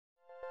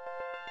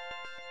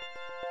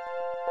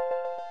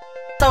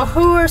So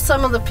who are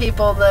some of the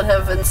people that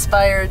have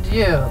inspired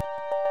you?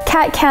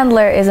 Kat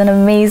Candler is an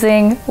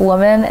amazing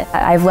woman.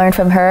 I've learned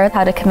from her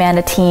how to command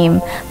a team,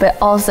 but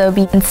also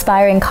be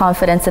inspiring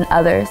confidence in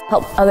others,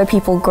 help other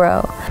people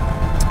grow.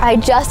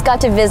 I just got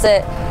to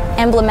visit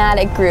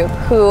Emblematic Group,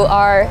 who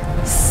are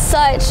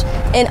such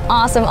an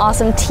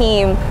awesome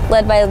team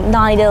led by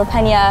Nonny de la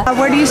Pena.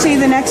 Where do you see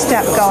the next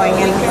step going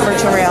in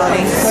virtual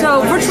reality?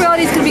 So virtual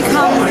reality is going to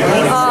become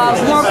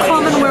more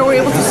common, where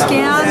we're able to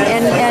scan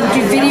and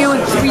do video in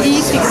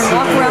 3D, so you can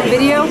walk around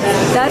video.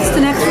 That's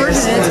the next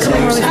version, and it's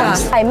coming really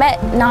fast. I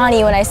met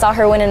Nonny when I saw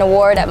her win an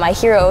award at My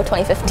Hero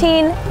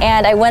 2015,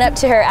 and I went up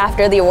to her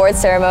after the award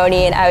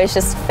ceremony, and I was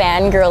just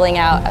fangirling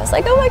out. I was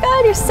like, oh my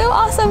god, you're so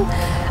awesome.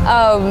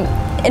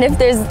 And if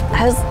there's,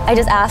 I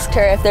just asked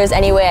her if there's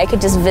any way I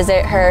could just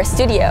visit her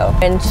studio.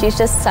 And she's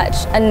just such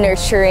a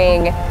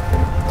nurturing,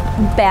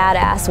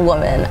 badass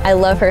woman. I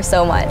love her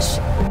so much.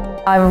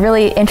 I'm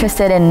really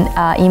interested in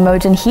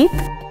Imogen Heap.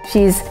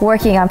 She's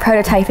working on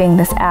prototyping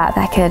this app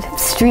that could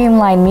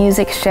streamline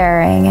music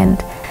sharing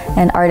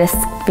and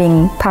artists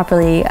being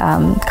properly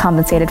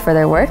compensated for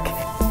their work.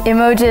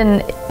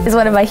 Imogen is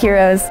one of my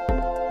heroes.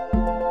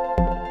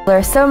 There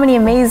are so many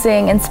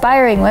amazing,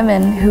 inspiring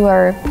women who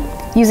are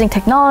using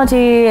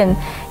technology and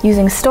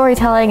using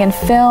storytelling and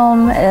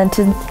film and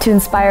to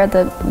inspire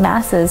the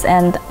masses,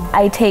 and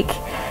I take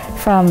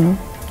from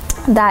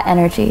that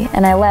energy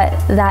and I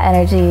let that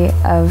energy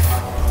of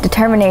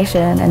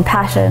determination and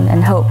passion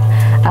and hope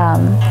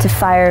to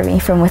fire me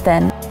from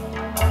within.